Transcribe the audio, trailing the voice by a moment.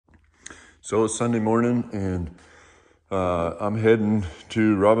So it's Sunday morning, and I'm heading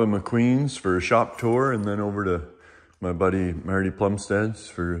to Robin McQueen's for a shop tour, and then over to my buddy Marty Plumstead's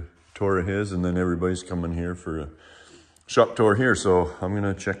for a tour of his, and then everybody's coming here for a shop tour here. So I'm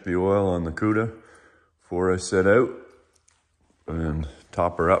gonna check the oil on the Cuda before I set out and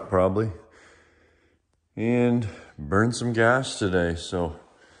top her up probably, and burn some gas today. So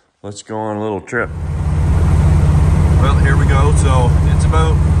let's go on a little trip. Well, here we go. So it's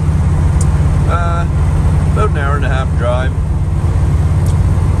about an hour and a half drive.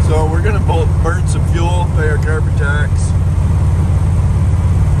 So we're gonna both burn some fuel, pay our carbon tax,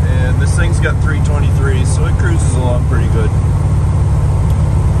 and this thing's got 323, so it cruises along pretty good.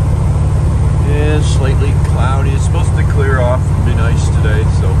 It's slightly cloudy. It's supposed to clear off and be nice today,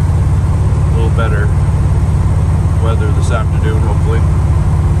 so a little better weather this afternoon, hopefully.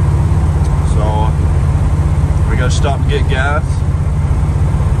 So we gotta stop and get gas,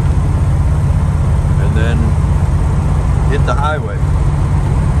 and then hit the highway.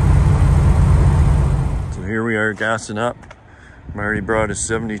 So here we are gassing up. Marty brought his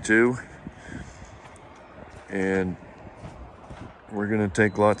 72, and we're gonna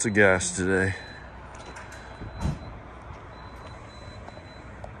take lots of gas today.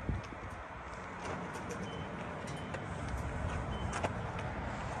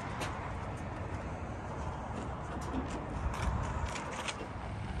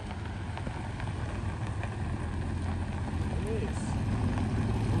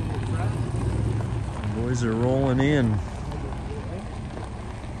 Boys are rolling in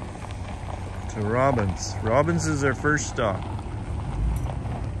to Robbins. Robbins is our first stop.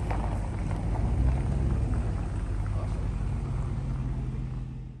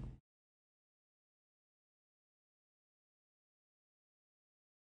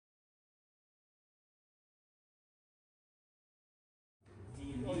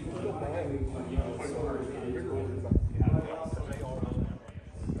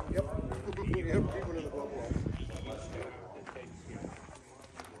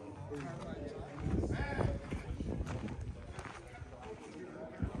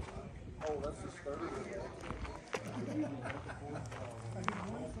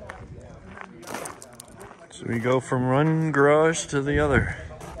 So we go from one garage to the other.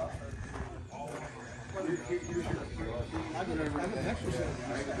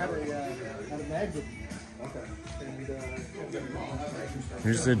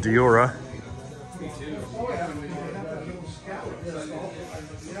 Here's the Diora.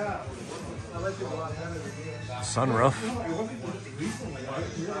 Sunroof.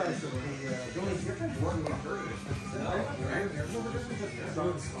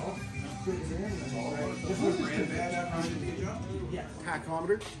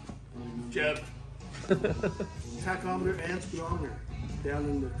 Tachometer, Jeff. Tachometer and speedometer down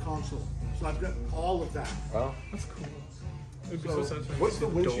in the console. So I've got all of that. Wow, that's cool. So what's the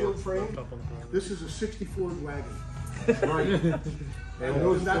windshield frame? This is a 64 wagon. Right.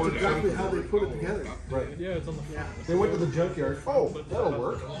 And that's exactly how they put it together. Right. Yeah, it's on the front. Yeah. They went to the junkyard. Oh, that'll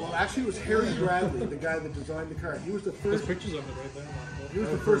work. Well, actually, it was Harry Bradley, the guy that designed the car. He was the There's first. pictures of it right there. He was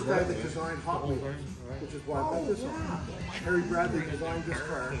the first guy that designed Hot Wheels, which is why I got this one. Harry Bradley designed this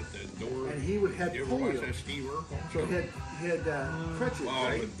car, and he would have polio, so he had crutches,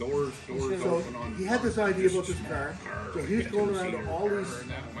 right? So he had this idea about this car, so he's going around to all these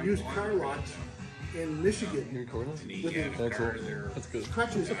used car lots in Michigan with his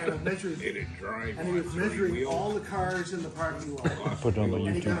crutches and measuring, and he was measuring all the cars in the parking lot. Put it on the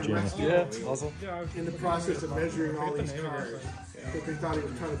YouTube channel. Yeah, awesome. In the process of measuring all these cars, because they thought he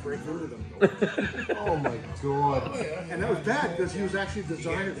was trying to break into them. Oh my god. And that was bad because he was actually a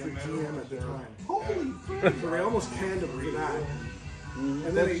designer for GM at the time. Holy crap! So they almost canned him for that.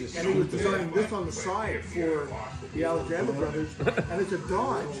 And then he was designing this on the side for the Alexander brothers, and it's a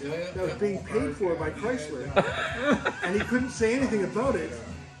Dodge that was being paid for by Chrysler, and he couldn't say anything about it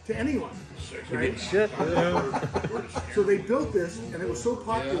to anyone. Right? Shit. So they built this, and it was so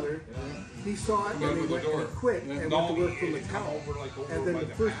popular. He saw it, and he went and quit and went to work for Mattel. And then the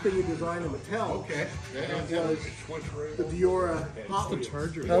first thing he designed in Mattel was the Diora Hot Wheels.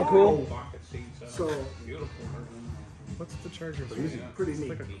 Charger. How cool. So What's the charger? pretty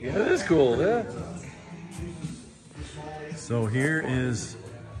neat. Yeah, that is cool, yeah. So here is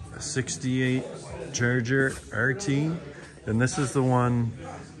a 68 Charger RT, and this is the one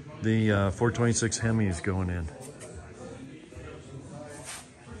the 426 Hemi is going in.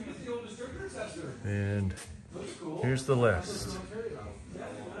 And here's the list.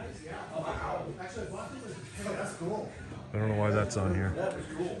 That's cool. I don't know why that's on here.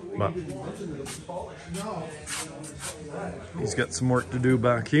 But he's got some work to do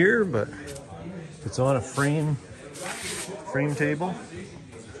back here, but it's on a frame table.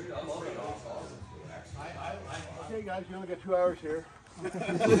 Okay, guys, you only got 2 hours here. 2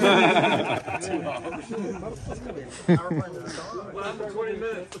 hours. Well, after 20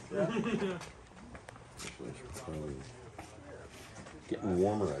 minutes. Getting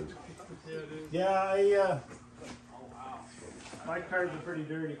warmer out. Yeah, my cards are pretty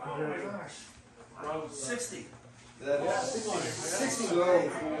dirty. 60. 60.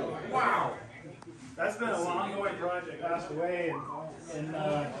 Wow. That's been a long going project. Passed away and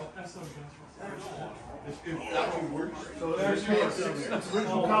so there's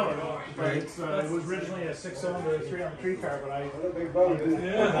original color, but it was originally a 6-cylinder 3-on-3 car, but I put the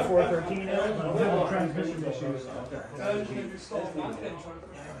 413 in, and I'm having transmission issues.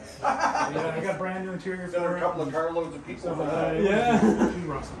 Yeah, I got brand new interior for it. A couple of carloads of people. No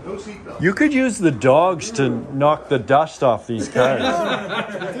seatbelt. You could use the dogs to knock the dust off these cars.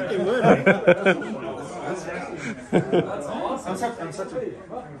 I think they would. I'm such a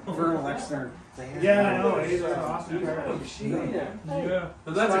Vernal Exner fan. Yeah, I know. He's an awesome car. Yeah.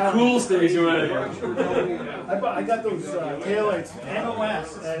 But that's a cool station wagon. I got those taillights,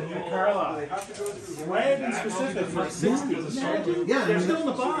 NOS at New Carlisle. Wagon specific for 60. Yeah, They're still in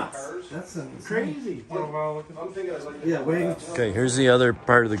the box. That's Crazy. yeah, wagon. Okay, here's the other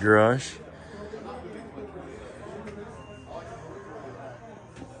part of the garage.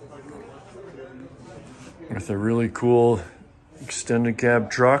 With a really cool extended cab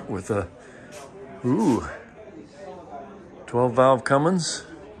truck with a 12-valve Cummins.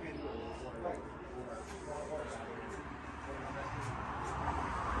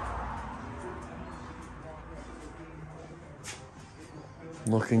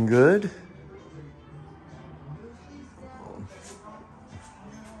 Looking good.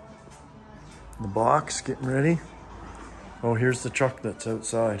 The box getting ready. Oh, here's the truck that's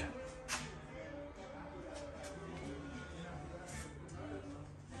outside.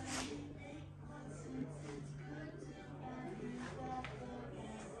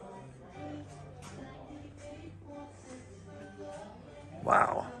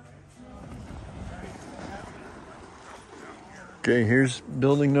 Wow. Okay, here's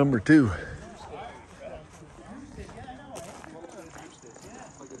building number 2.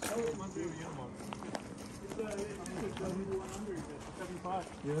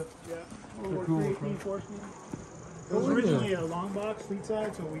 It was originally a long box fleet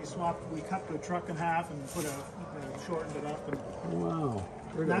side, so we cut the truck in half and shortened it up.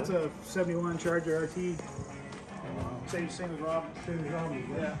 And that's a 71 Charger RT. Same as Rob.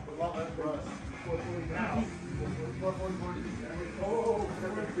 Yeah. Oh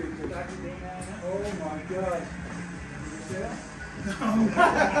my God.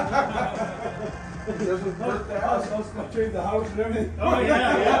 Doesn't hurt the house. Let's go trade the house and everything. Oh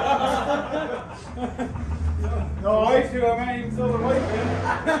yeah. No, I too. I might even sell the wife in.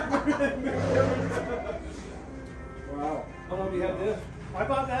 Wow. How long have you had this? I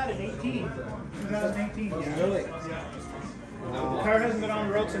bought that in 2018. Yeah. Really? Yeah. The car hasn't been on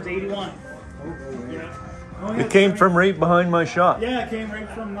the road since '81. Yeah. It came from right behind my shop. Yeah, it came right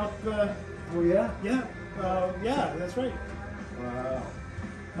from up. Oh yeah. Yeah. Yeah, that's right. Wow.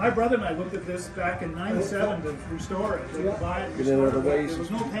 My brother and I looked at this back in '97 to restore it. To buy it. Get it out of the way. There was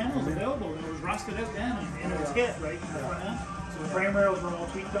no panels available, and it was rusted out then, and it was hit right in the front end. So the frame rails were all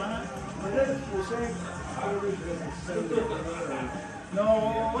tweaked on it. No,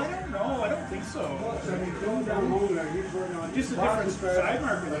 I don't know. I don't think so. Just a different side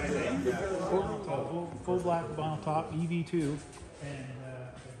marker, I think. Full black vinyl top, EV2.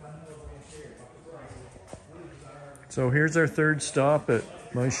 So here's our third stop at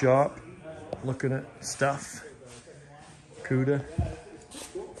my shop, looking at stuff. CUDA.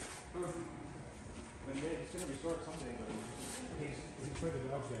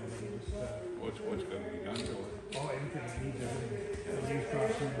 What's going to be done to it? Oh, everything needs everything. Used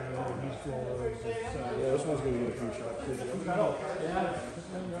crossing, used rollers. Yeah, this one's gonna get a few shots.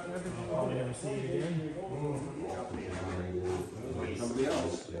 I'll never see it again. Somebody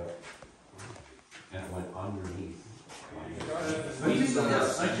else. And it went underneath.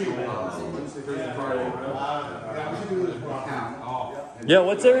 Yeah,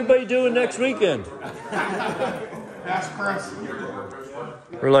 what's everybody doing next weekend? Ask Chris.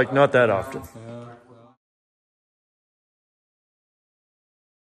 We're like, not that often.